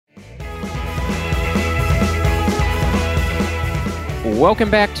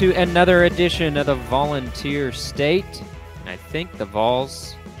Welcome back to another edition of the Volunteer State. I think the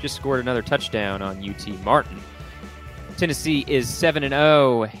Vols just scored another touchdown on UT Martin. Tennessee is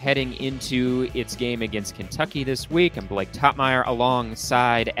 7-0 heading into its game against Kentucky this week. I'm Blake Topmeyer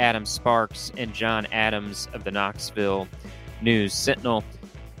alongside Adam Sparks and John Adams of the Knoxville News Sentinel.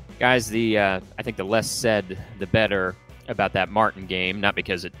 Guys, I think the less said, the better about that Martin game, not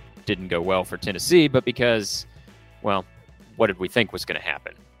because it didn't go well for Tennessee, but because, well, what did we think was going to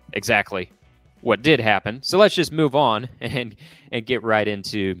happen? Exactly what did happen. So let's just move on and get right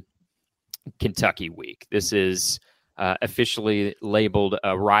into Kentucky week. This is officially labeled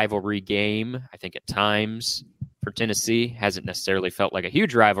a rivalry game. I think at times for Tennessee hasn't necessarily felt like a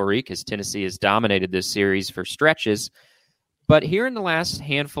huge rivalry because Tennessee has dominated this series for stretches. But here in the last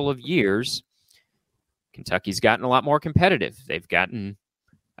handful of years, Kentucky's gotten a lot more competitive. They've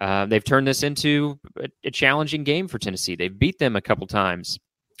turned this into a challenging game for Tennessee. They've beat them a couple times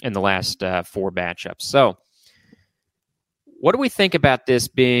in the last four matchups. So what do we think about this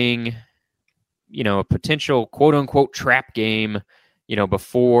being, a potential quote-unquote trap game,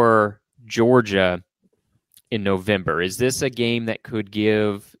 before Georgia in November? Is this a game that could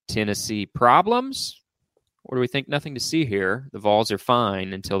give Tennessee problems? Or do we think nothing to see here? The Vols are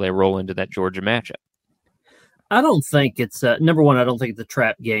fine until they roll into that Georgia matchup. I don't think it's number one. I don't think it's a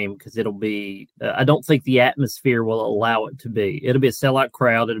trap game because it'll be. I don't think the atmosphere will allow it to be. It'll be a sellout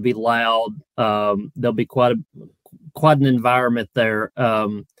crowd. It'll be loud. There'll be quite an environment there.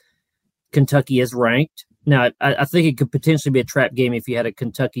 Kentucky is ranked now. I think it could potentially be a trap game if you had a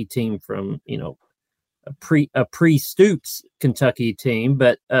Kentucky team from a pre-Stoops Kentucky team,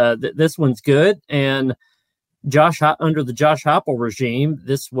 but this one's good. And under the Josh Heupel regime,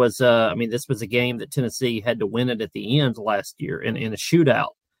 this was a game that Tennessee had to win it at the end last year in a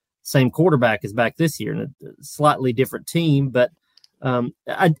shootout. Same quarterback is back this year, and a slightly different team. But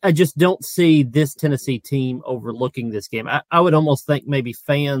I just don't see this Tennessee team overlooking this game. I would almost think maybe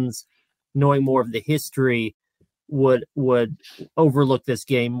fans, knowing more of the history, would overlook this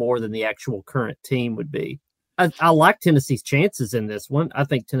game more than the actual current team would be. I like Tennessee's chances in this one. I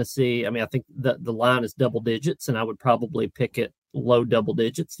think Tennessee, I think the line is double digits, and I would probably pick it low double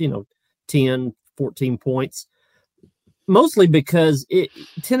digits, 10, 14 points, mostly because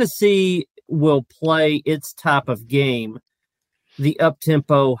Tennessee will play its type of game, the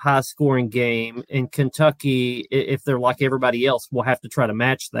up-tempo, high-scoring game, and Kentucky, if they're like everybody else, will have to try to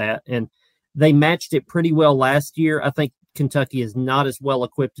match that. And they matched it pretty well last year. I think Kentucky is not as well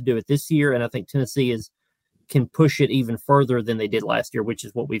equipped to do it this year, and I think Tennessee can push it even further than they did last year, which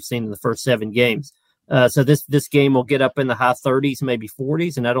is what we've seen in the first 7 games. So this game will get up in the high 30s, maybe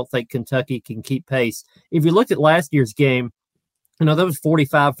 40s, and I don't think Kentucky can keep pace. If you looked at last year's game, that was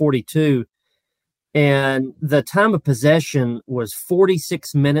 45-42, and the time of possession was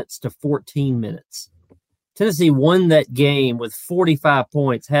 46 minutes to 14 minutes. Tennessee won that game with 45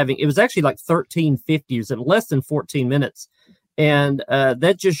 points, it was actually like 13:50, so less than 14 minutes. And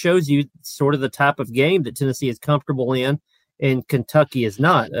that just shows you sort of the type of game that Tennessee is comfortable in, and Kentucky is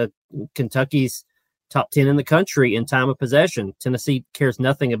not. Kentucky's top 10 in the country in time of possession. Tennessee cares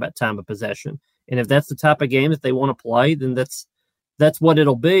nothing about time of possession. And if that's the type of game that they want to play, then that's what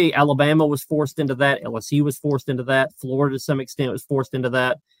it'll be. Alabama was forced into that. LSU was forced into that. Florida, to some extent, was forced into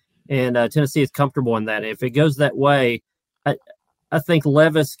that. And Tennessee is comfortable in that. If it goes that way, I think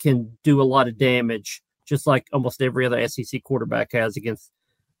Levis can do a lot of damage, just like almost every other SEC quarterback has against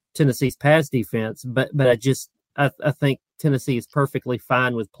Tennessee's pass defense. But I think Tennessee is perfectly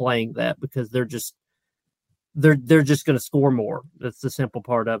fine with playing that because they're just going to score more. That's the simple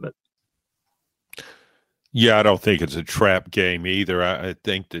part of it. Yeah, I don't think it's a trap game either. I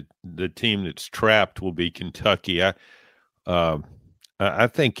think that the team that's trapped will be Kentucky. I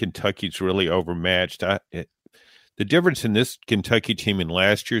think Kentucky's really overmatched. The difference in this Kentucky team and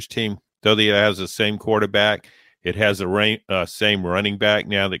last year's team, though it has the same quarterback, it has the same running back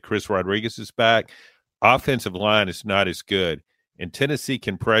now that Chris Rodriguez is back. Offensive line is not as good, and Tennessee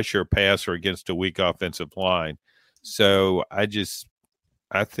can pressure a passer against a weak offensive line. So I don't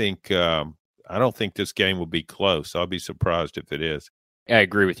think this game will be close. I'll be surprised if it is. I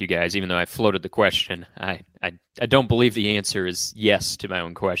agree with you guys, even though I floated the question. I don't believe the answer is yes to my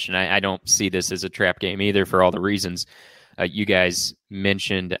own question. I don't see this as a trap game either for all the reasons you guys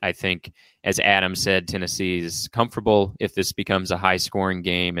mentioned. I think, as Adam said, Tennessee is comfortable if this becomes a high-scoring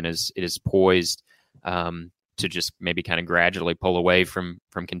game and it is poised to just maybe kind of gradually pull away from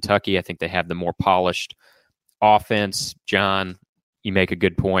Kentucky. I think they have the more polished offense. John, you make a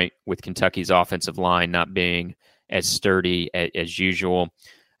good point with Kentucky's offensive line not being as sturdy as usual.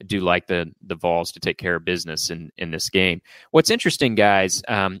 I do like the Vols to take care of business in this game. What's interesting, guys,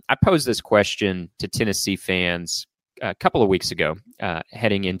 I posed this question to Tennessee fans a couple of weeks ago,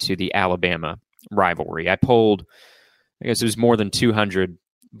 heading into the Alabama rivalry. I polled, I guess it was more than 200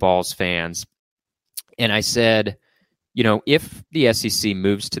 Vols fans, and I said, if the SEC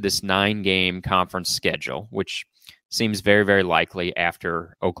moves to this 9-game conference schedule, which seems very, very likely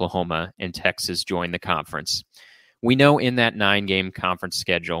after Oklahoma and Texas join the conference, we know in that 9-game conference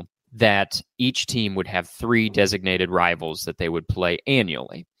schedule that each team would have 3 designated rivals that they would play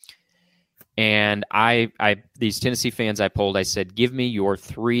annually. And these Tennessee fans I polled, I said, give me your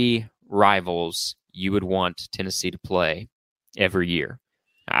 3 rivals you would want Tennessee to play every year.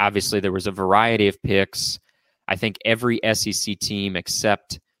 Obviously, there was a variety of picks. I think every SEC team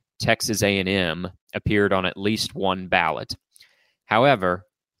except Texas A&M appeared on at least one ballot. However,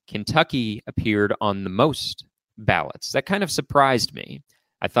 Kentucky appeared on the most ballots. That kind of surprised me.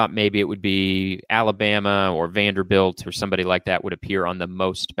 I thought maybe it would be Alabama or Vanderbilt or somebody like that would appear on the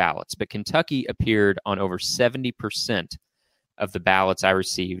most ballots. But Kentucky appeared on over 70% of the ballots I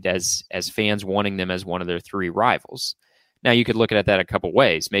received as fans wanting them as one of their 3 rivals. Now, you could look at that a couple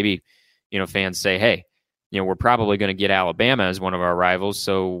ways. Maybe, fans say, hey, we're probably going to get Alabama as one of our rivals,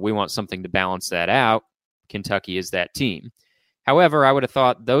 so we want something to balance that out. Kentucky is that team. However, I would have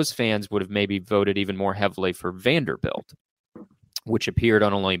thought those fans would have maybe voted even more heavily for Vanderbilt, which appeared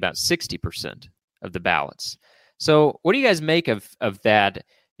on only about 60% of the ballots. So what do you guys make of that?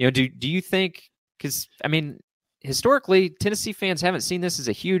 Do you think, because, historically, Tennessee fans haven't seen this as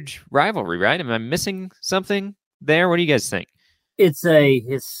a huge rivalry, right? Am I missing something there? What do you guys think? It's a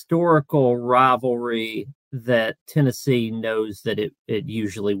historical rivalry that Tennessee knows that it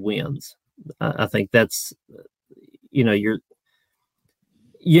usually wins. I think that's, you're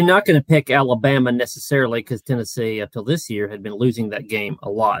not going to pick Alabama necessarily because Tennessee, up till this year, had been losing that game a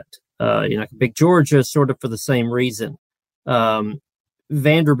lot. You're not going to pick Georgia sort of for the same reason.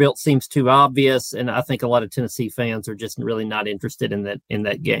 Vanderbilt seems too obvious, and I think a lot of Tennessee fans are just really not interested in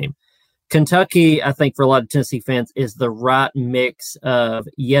that game. Kentucky, I think for a lot of Tennessee fans, is the right mix of,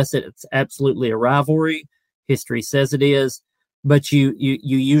 yes, it's absolutely a rivalry. History says it is, but you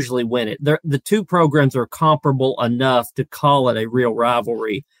usually win it. The 2 programs are comparable enough to call it a real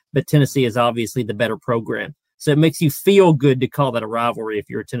rivalry, but Tennessee is obviously the better program. So it makes you feel good to call that a rivalry if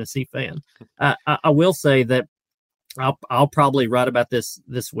you're a Tennessee fan. I will say that I'll probably write about this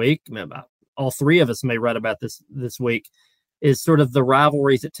week. All 3 of us may write about this week, is sort of the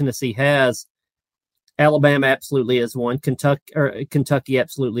rivalries that Tennessee has. Alabama absolutely is one. Kentucky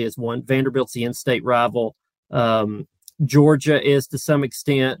absolutely is one. Vanderbilt's the in-state rival. Georgia is to some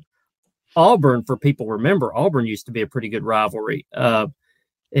extent. Auburn, for people remember, Auburn used to be a pretty good rivalry. And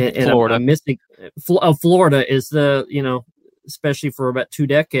Florida. I'm missing. Florida is especially for about 2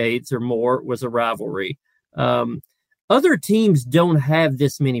 decades or more, was a rivalry. Other teams don't have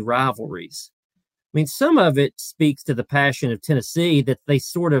this many rivalries. Some of it speaks to the passion of Tennessee that they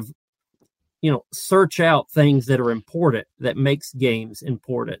sort of, search out things that are important, that makes games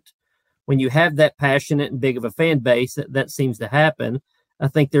important. When you have that passionate and big of a fan base, that seems to happen. I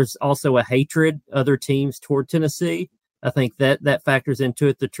think there's also a hatred other teams toward Tennessee. I think that factors into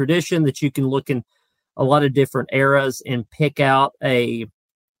it. The tradition that you can look in a lot of different eras and pick out a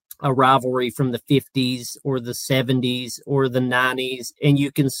rivalry from the 50s or the 70s or the 90s, and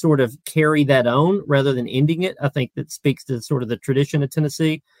you can sort of carry that on rather than ending it. I think that speaks to sort of the tradition of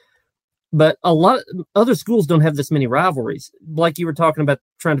Tennessee. But a lot of other schools don't have this many rivalries. Like you were talking about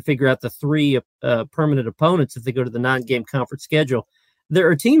trying to figure out the 3 permanent opponents if they go to the 9-game conference schedule. There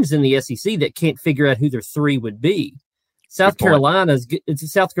are teams in the SEC that can't figure out who their 3 would be. South Carolina's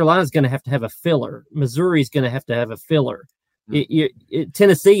going to have a filler. Missouri's going to have a filler.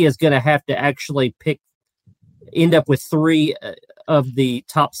 Tennessee is going to have to actually end up with 3 of the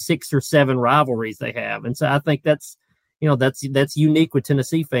top 6 or 7 rivalries they have. And so I think that's unique with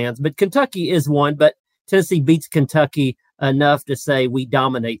Tennessee fans. But Kentucky is one, but Tennessee beats Kentucky enough to say we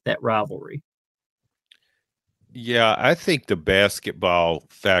dominate that rivalry. Yeah, I think the basketball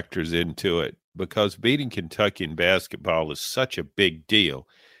factors into it because beating Kentucky in basketball is such a big deal.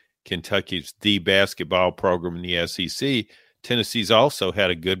 Kentucky's the basketball program in the SEC. Tennessee's also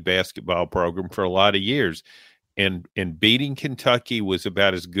had a good basketball program for a lot of years. And beating Kentucky was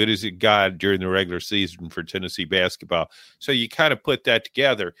about as good as it got during the regular season for Tennessee basketball. So you kind of put that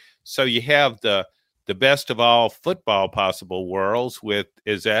together. So you have the best of all football possible worlds with,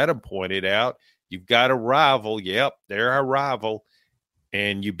 as Adam pointed out, you've got a rival. Yep, they're our rival.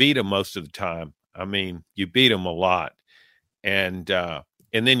 And you beat them most of the time. I mean, you beat them a lot. And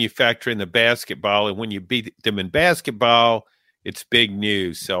then you factor in the basketball. And when you beat them in basketball, it's big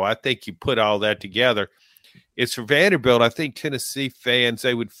news. So I think you put all that together. It's for Vanderbilt. I think Tennessee fans,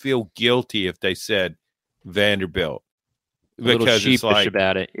 they would feel guilty if they said Vanderbilt. A little Because sheepish it's like,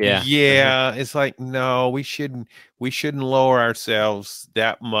 about it. Yeah. Yeah. It's like, no, we shouldn't lower ourselves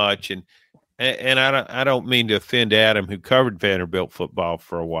that much. And I don't mean to offend Adam, who covered Vanderbilt football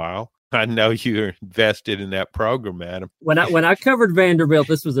for a while. I know you're invested in that program, Adam. When I covered Vanderbilt,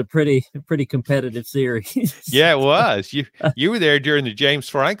 this was a pretty competitive series. Yeah, it was. You were there during the James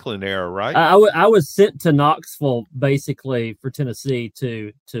Franklin era, right? I was sent to Knoxville basically for Tennessee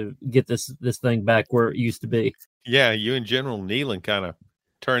to get this thing back where it used to be. Yeah, you and General Nealon kind of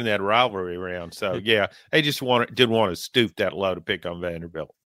turned that rivalry around. So yeah, they just didn't want to stoop that low to pick on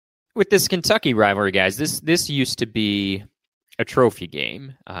Vanderbilt. With this Kentucky rivalry, guys, this used to be a trophy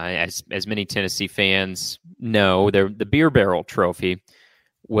game. As many Tennessee fans know, the beer barrel trophy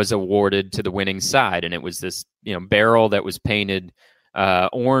was awarded to the winning side, and it was this barrel that was painted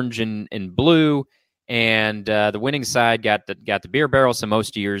orange and blue, and the winning side got the beer barrel. So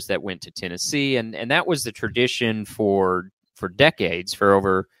most years that went to Tennessee, and that was the tradition for decades, for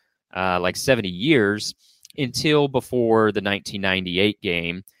over like 70 years, until before the 1998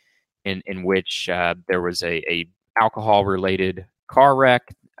 game, in which there was a alcohol-related car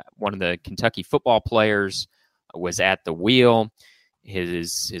wreck. One of the Kentucky football players was at the wheel.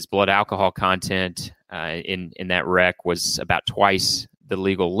 His blood alcohol content in that wreck was about twice the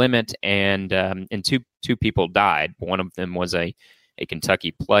legal limit, and two people died. One of them was a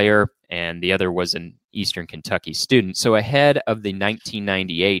Kentucky player, and the other was an Eastern Kentucky student. So ahead of the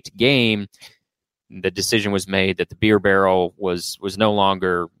 1998 game, the decision was made that the beer barrel was no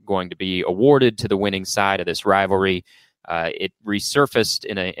longer going to be awarded to the winning side of this rivalry. It resurfaced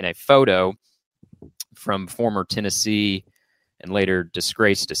in a photo from former Tennessee and later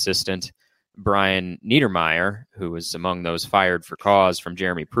disgraced assistant Brian Niedermeyer, who was among those fired for cause from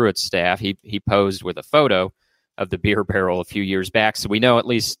Jeremy Pruitt's staff. He posed with a photo of the beer barrel a few years back, so we know at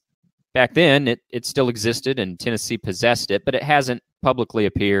least back then it still existed and Tennessee possessed it, but it hasn't publicly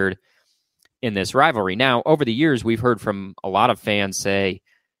appeared in this rivalry. Now, over the years, we've heard from a lot of fans say,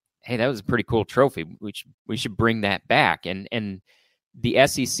 hey, that was a pretty cool trophy. We should bring that back. And the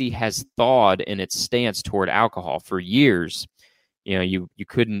SEC has thawed in its stance toward alcohol for years. You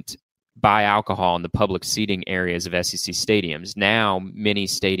couldn't buy alcohol in the public seating areas of SEC stadiums. Now, many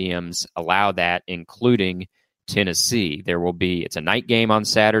stadiums allow that, including Tennessee. It's a night game on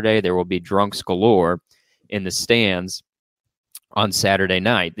Saturday. There will be drunks galore in the stands on Saturday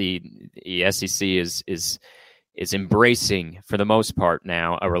night. The SEC is embracing, for the most part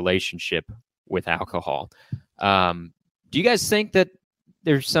now, a relationship with alcohol. Do you guys think that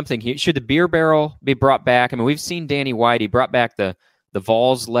there's something here? Should the beer barrel be brought back? I mean, we've seen Danny White. He brought back the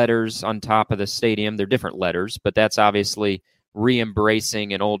Vols letters on top of the stadium. They're different letters, but that's obviously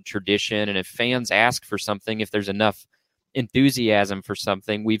re-embracing an old tradition. And if fans ask for something, if there's enough enthusiasm for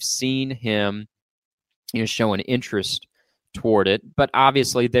something, we've seen him show an interest toward it. But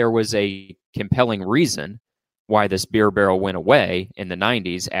obviously there was a compelling reason why this beer barrel went away in the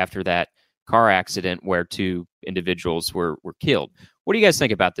 90s after that car accident where two individuals were killed. What do you guys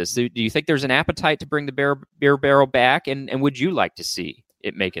think about this? Do you think there's an appetite to bring the beer barrel back? And would you like to see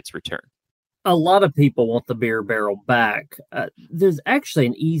it make its return? A lot of people want the beer barrel back. There's actually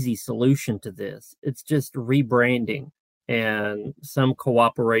an easy solution to this. It's just rebranding and some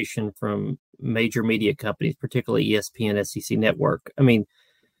cooperation from major media companies, particularly ESPN, SEC Network. I mean,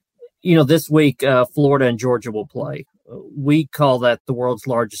 this week, Florida and Georgia will play. We call that the world's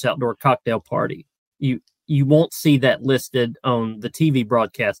largest outdoor cocktail party. You won't see that listed on the TV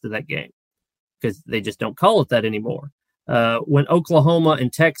broadcast of that game because they just don't call it that anymore. When Oklahoma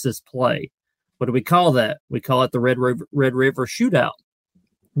and Texas play, what do we call that? We call it the Red River Shootout.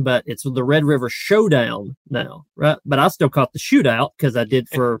 But it's the Red River Showdown now, right? But I still call it the Shootout because I did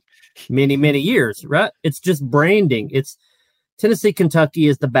for many, many years, right? It's just branding. It's Tennessee, Kentucky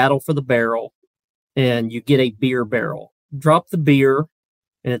is the battle for the barrel, and you get a beer barrel. Drop the beer,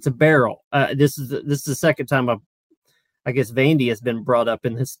 and it's a barrel. This is the second time I guess Vandy has been brought up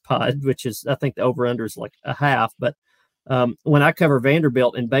in this pod, which is, I think the over-under is like a half. But when I cover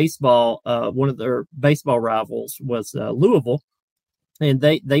Vanderbilt in baseball, one of their baseball rivals was Louisville. And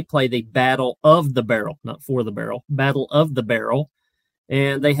they play the Battle of the Barrel, not for the barrel, Battle of the Barrel.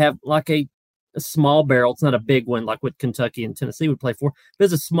 And they have like a small barrel. It's not a big one like what Kentucky and Tennessee would play for. But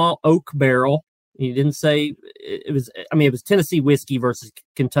it's a small oak barrel. You didn't say it was Tennessee whiskey versus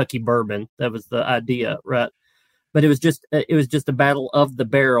Kentucky bourbon. That was the idea, right? But it was just a Battle of the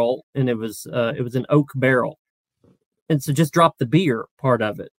Barrel, and it was an oak barrel. And so just drop the beer part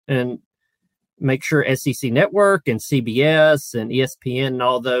of it. And make sure SEC Network and CBS and ESPN and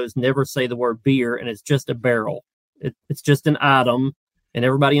all those never say the word beer, and it's just a barrel. It's just an item, and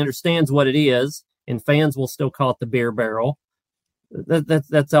everybody understands what it is, and fans will still call it the beer barrel.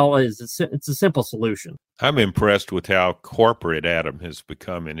 That's all it is. It's a simple solution. I'm impressed with how corporate Adam has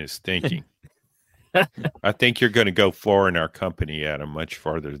become in his thinking. I think you're going to go far in our company, Adam, much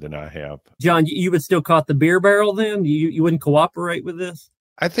farther than I have. John, you would still call it the beer barrel then? You wouldn't cooperate with this?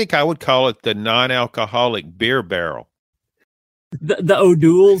 I think I would call it the non-alcoholic beer barrel. The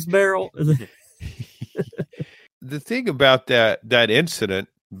O'Doul's barrel? The thing about that incident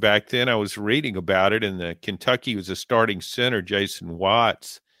back then, I was reading about it, and the Kentucky was a starting center. Jason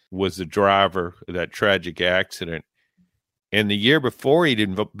Watts was the driver of that tragic accident. And the year before,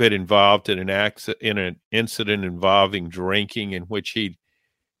 he'd been involved in an incident involving drinking, in which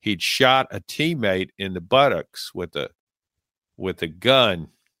he'd shot a teammate in the buttocks with a gun,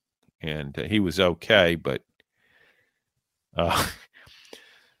 and he was okay. But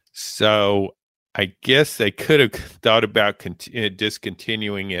so I guess they could have thought about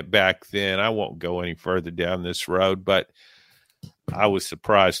discontinuing it back then. I won't go any further down this road, but I was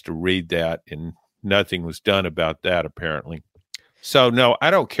surprised to read that, and nothing was done about that, apparently. So, no, I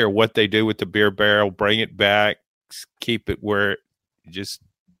don't care what they do with the beer barrel. Bring it back. Keep it where just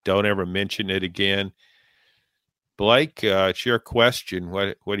don't ever mention it again. Blake, it's your question.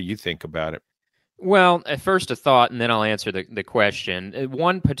 What do you think about it? Well, at first a thought, and then I'll answer the question.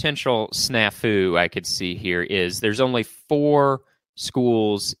 One potential snafu I could see here is there's only 4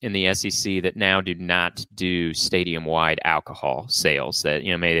 schools in the SEC that now do not do stadium-wide alcohol sales. That,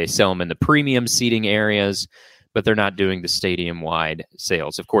 maybe they sell them in the premium seating areas, but they're not doing the stadium-wide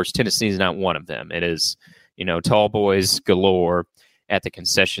sales. Of course, Tennessee is not one of them. It is, tall boys galore at the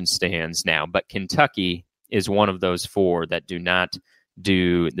concession stands now. But Kentucky is one of those 4 that do not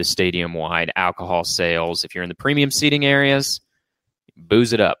do the stadium-wide alcohol sales. If you're in the premium seating areas,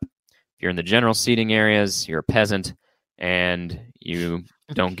 booze it up. If you're in the general seating areas, you're a peasant, and you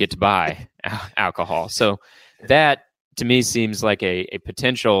don't get to buy alcohol. So that, to me, seems like a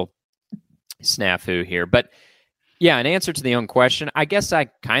potential snafu here. But, yeah, in answer to the own question, I guess I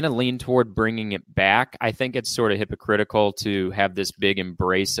kind of lean toward bringing it back. I think it's sort of hypocritical to have this big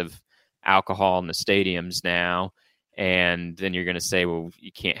embrace of alcohol in the stadiums now, and then you're going to say, well,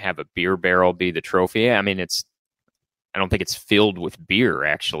 you can't have a beer barrel be the trophy. I mean, I don't think it's filled with beer,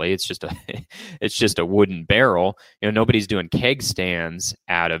 actually. It's just a wooden barrel. Nobody's doing keg stands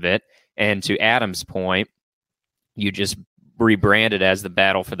out of it. And to Adam's point, you just rebrand it as the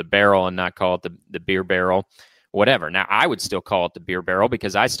Battle for the Barrel and not call it the beer barrel, whatever. Now, I would still call it the beer barrel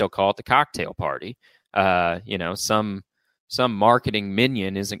because I still call it the cocktail party. Some marketing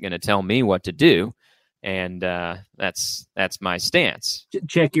minion isn't going to tell me what to do. And that's my stance.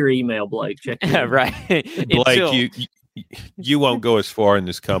 Check your email, Blake. Check your email. Right. Blake, you won't go as far in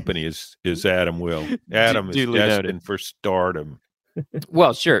this company as Adam will. Adam is destined for stardom.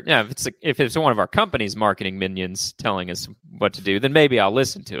 Well, sure. Yeah, if it's one of our company's marketing minions telling us what to do, then maybe I'll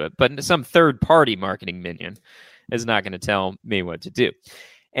listen to it. But some third-party marketing minion is not going to tell me what to do.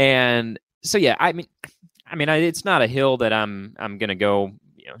 And so, yeah, I mean, it's not a hill that I'm going to go,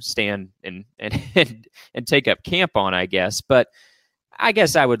 stand and take up camp on, I guess. But I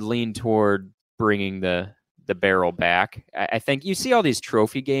guess I would lean toward bringing the barrel back. I think you see all these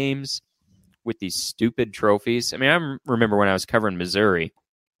trophy games with these stupid trophies. I mean, I remember when I was covering Missouri,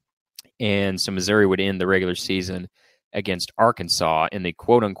 and so Missouri would end the regular season against Arkansas in the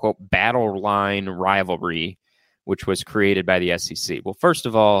quote-unquote battle line rivalry, which was created by the SEC. Well, first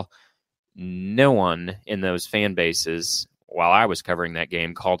of all, no one in those fan bases, while I was covering that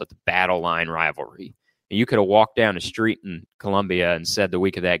game, called it the battle line rivalry. And you could have walked down a street in Columbia and said the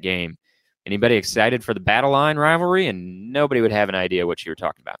week of that game, anybody excited for the battle line rivalry? And nobody would have an idea what you were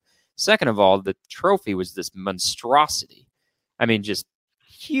talking about. Second of all, the trophy was this monstrosity. I mean, just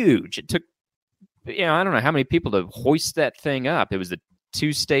huge. It took, I don't know how many people to hoist that thing up. It was the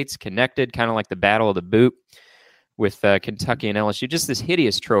 2 states connected, kind of like the Battle of the Boot with Kentucky and LSU. Just this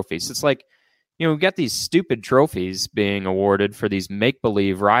hideous trophy. So it's like, we've got these stupid trophies being awarded for these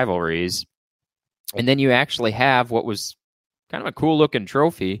make-believe rivalries, and then you actually have what was kind of a cool-looking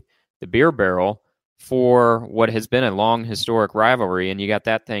trophy, the beer barrel, for what has been a long historic rivalry, and you got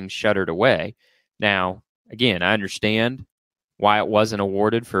that thing shuttered away. Now, again, I understand why it wasn't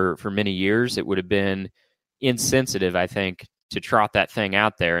awarded for many years. It would have been insensitive, I think, to trot that thing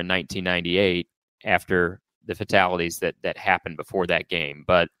out there in 1998 after the fatalities that happened before that game.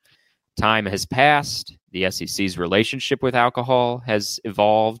 But time has passed. The SEC's relationship with alcohol has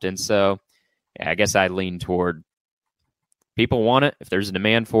evolved, and so I guess I lean toward people want it. If there's a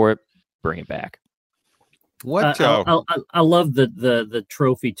demand for it, bring it back. What? I love the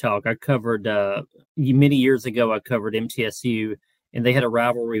trophy talk. I covered many years ago. I covered MTSU, and they had a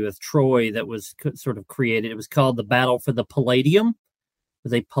rivalry with Troy that was sort of created. It was called the Battle for the Palladium. It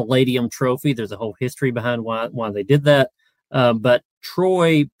was a Palladium trophy. There's a whole history behind why they did that. But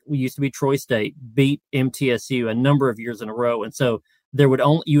Troy, we used to be Troy State, beat MTSU a number of years in a row, and so you would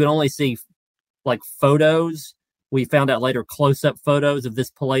only see like photos. We found out later close-up photos of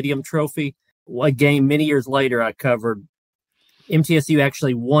this Palladium trophy. A game many years later I covered, MTSU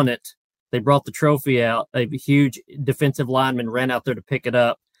actually won it. They brought the trophy out. A huge defensive lineman ran out there to pick it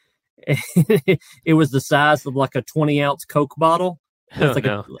up. It was the size of like a 20-ounce Coke bottle. It's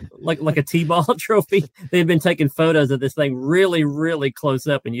like a T-ball trophy. They had been taking photos of this thing really, really close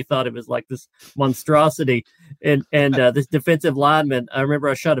up, and you thought it was like this monstrosity. And this defensive lineman, I remember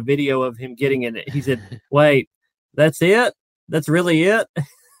I shot a video of him getting in it. He said, "Wait, that's it? That's really it?"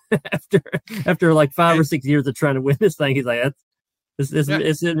 After like 5 or 6 years of trying to win this thing, he's like, "This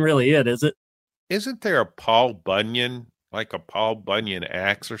isn't really it, is it?" Isn't there a Paul Bunyan, like a Paul Bunyan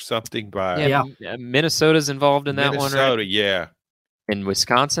axe or something? Minnesota's involved in that one, right? Minnesota, yeah. In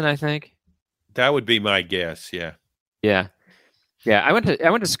Wisconsin, I think. That would be my guess. Yeah. I went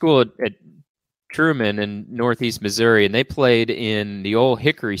to school at Truman in Northeast Missouri, and they played in the old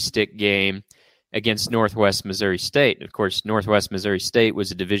Hickory Stick game against Northwest Missouri State. Of course, Northwest Missouri State was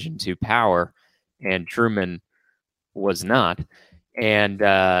a Division II power, and Truman was not. And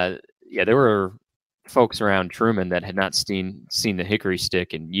there were folks around Truman that had not seen the Hickory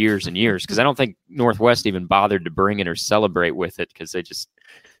Stick in years and years, because I don't think Northwest even bothered to bring it or celebrate with it, because they just,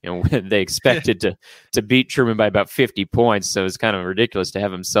 they expected to beat Truman by about 50 points. So it's kind of ridiculous to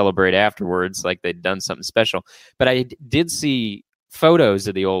have them celebrate afterwards like they'd done something special. But I did see photos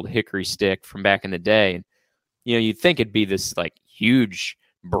of the old Hickory Stick from back in the day, and you'd think it'd be this like huge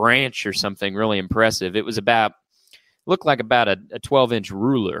branch or something really impressive. It was looked like about a 12-inch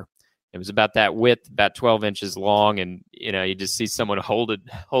ruler. It was about that width, about 12 inches long, and you just see someone hold it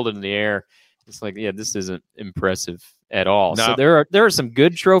in the air. It's like, this isn't impressive at all. No. So there are some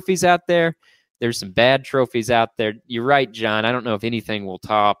good trophies out there. There's some bad trophies out there. You're right, John. I don't know if anything will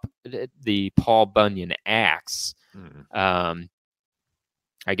top the Paul Bunyan axe.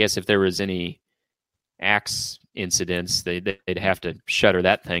 I guess if there was any axe incidents, they'd have to shutter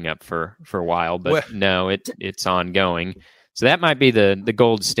that thing up for a while. But no, it's ongoing. So that might be the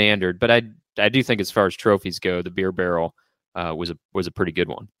gold standard. But I do think as far as trophies go, the beer barrel was a pretty good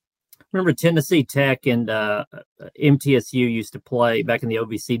one. Remember Tennessee Tech and MTSU used to play back in the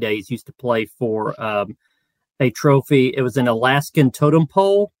OVC days. Used to play for a trophy. It was an Alaskan totem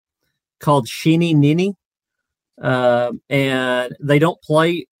pole called Sheeny Ninny. And they don't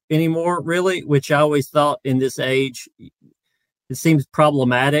play anymore, really, which I always thought in this age, it seems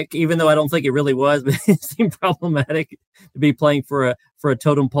problematic, even though I don't think it really was, but it seemed problematic to be playing for a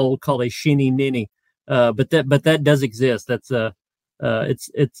totem pole called a Sheeny Ninny. But that does exist. That's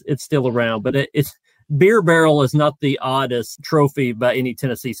it's still around, but it's beer barrel is not the oddest trophy by any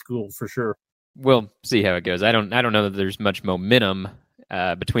Tennessee school for sure. We'll see how it goes. I don't know that there's much momentum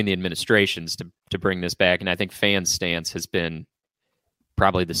between the administrations to bring this back, and I think fan stance has been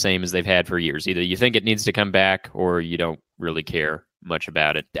probably the same as they've had for years. Either you think it needs to come back or you don't really care much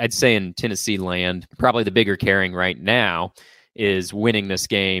about it. I'd say in Tennessee land, probably the bigger caring right now is winning this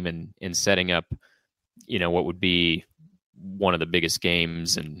game and setting up, what would be one of the biggest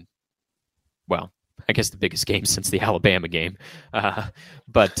games, and well, I guess the biggest game since the Alabama game.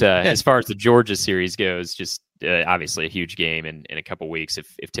 But as far as the Georgia series goes, just obviously a huge game in a couple weeks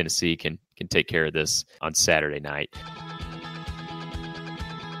if Tennessee can take care of this on Saturday night.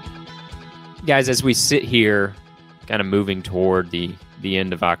 Guys, as we sit here kind of moving toward the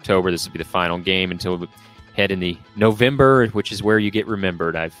end of October, this will be the final game until we head in the November, which is where you get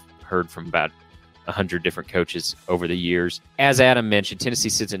remembered. I've heard from about 100 different coaches over the years. As Adam mentioned, Tennessee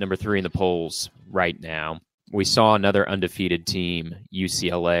sits at number 3 in the polls right now. We saw another undefeated team,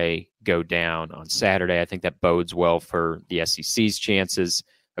 UCLA, go down on Saturday. I think that bodes well for the SEC's chances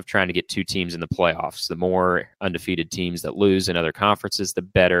of trying to get 2 teams in the playoffs. The more undefeated teams that lose in other conferences, the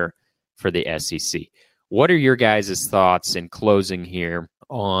better for the SEC. What are your guys' thoughts in closing here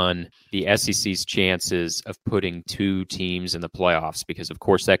on the SEC's chances of putting 2 teams in the playoffs? Because, of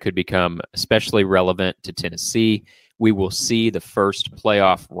course, that could become especially relevant to Tennessee. We will see the first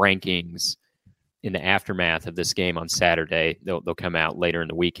playoff rankings in the aftermath of this game on Saturday. They'll come out later in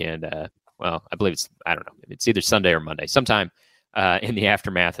the weekend. Well, I believe it's either Sunday or Monday. Sometime in the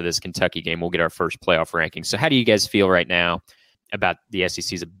aftermath of this Kentucky game, we'll get our first playoff rankings. So how do you guys feel right now about the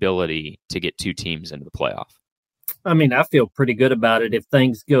SEC's ability to get 2 teams into the playoff? I mean, I feel pretty good about it if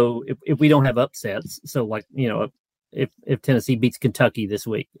things go, if we don't have upsets. So, like, if Tennessee beats Kentucky this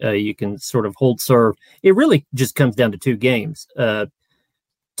week, you can sort of hold serve. It really just comes down to two games: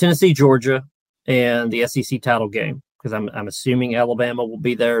 Tennessee, Georgia, and the SEC title game. Because I'm assuming Alabama will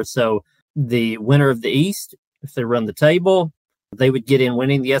be there. So the winner of the East, if they run the table, they would get in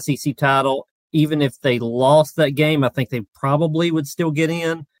winning the SEC title. Even if they lost that game, I think they probably would still get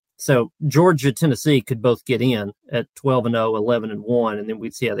in. So Georgia, Tennessee could both get in at 12-0, 11-1, and then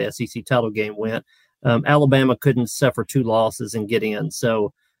we'd see how the SEC title game went. Alabama couldn't suffer two losses and get in.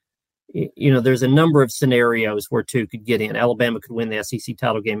 So, there's a number of scenarios where two could get in. Alabama could win the SEC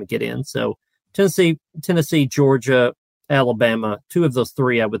title game and get in. So Tennessee, Georgia, Alabama, two of those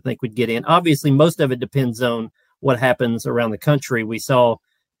three I would think would get in. Obviously, most of it depends on what happens around the country. We saw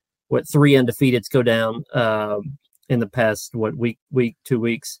three undefeateds go down in the past, week, 2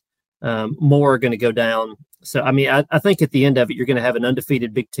 weeks. More are going to go down. So, I mean, I think at the end of it, you're going to have an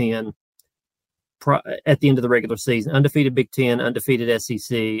undefeated Big Ten at the end of the regular season, undefeated Big Ten, undefeated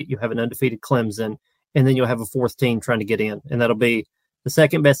SEC. You have an undefeated Clemson, and then you'll have a fourth team trying to get in. And that'll be the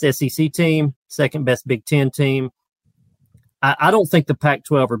second best SEC team, second best Big Ten team. I don't think the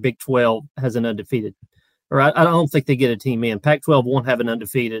Pac-12 or Big 12 has an undefeated, or I don't think they get a team in. Pac-12 won't have an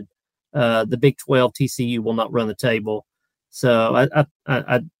undefeated. The Big 12, TCU will not run the table. So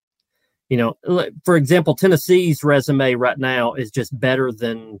for example, Tennessee's resume right now is just better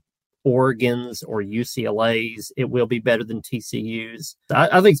than Oregon's or UCLA's. It will be better than TCU's.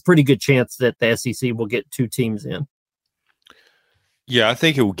 I think it's a pretty good chance that the SEC will get two teams in. Yeah, I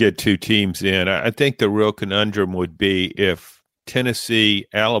think it will get two teams in. I think the real conundrum would be if Tennessee,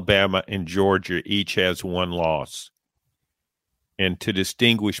 Alabama, and Georgia each has one loss. And to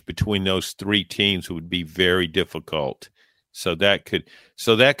distinguish between those three teams would be very difficult. So that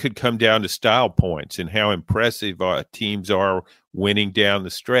could come down to style points and how impressive our teams are winning down the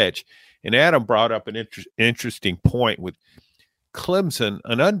stretch. And Adam brought up an interesting point with Clemson.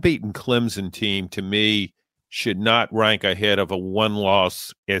 An unbeaten Clemson team, to me, should not rank ahead of a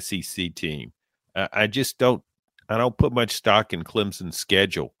one-loss SEC team. I don't put much stock in Clemson's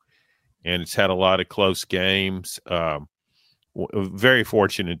schedule, and it's had a lot of close games. Very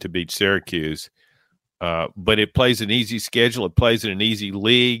fortunate to beat Syracuse. But it plays an easy schedule. It plays in an easy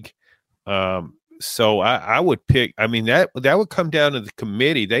league. So I would pick – I mean, that would come down to the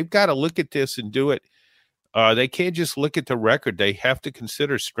committee. They've got to look at this and do it. They can't just look at the record. They have to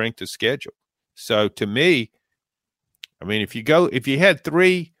consider strength of schedule. So to me, I mean, if you had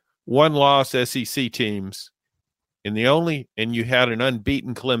three one-loss SEC teams and you had an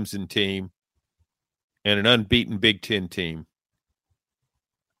unbeaten Clemson team and an unbeaten Big Ten team,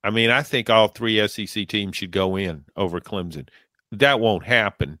 I mean, I think all three SEC teams should go in over Clemson. That won't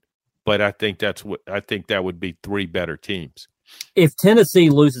happen, but I think that would be three better teams. If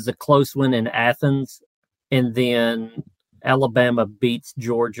Tennessee loses a close one in Athens, and then Alabama beats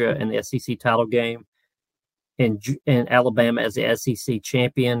Georgia in the SEC title game, and Alabama as the SEC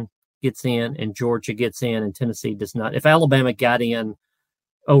champion gets in, and Georgia gets in, and Tennessee does not. If Alabama got in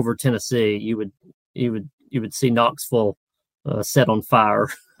over Tennessee, you would see Knoxville set on fire.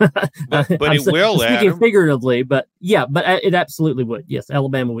 But it will, speaking Adam. Figuratively, but it absolutely would. Yes,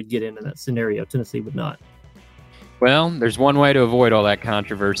 Alabama would get in that scenario. Tennessee would not. Well, there's one way to avoid all that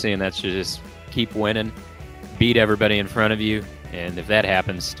controversy, and that's to just keep winning, beat everybody in front of you, and if that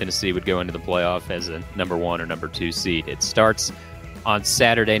happens, Tennessee would go into the playoff as a number 1 or number 2 seed. It starts on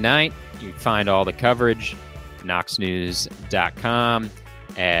Saturday night. You can find all the coverage, knoxnews.com,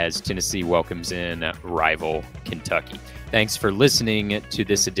 as Tennessee welcomes in rival Kentucky. Thanks for listening to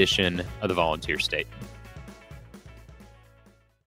this edition of the Volunteer State.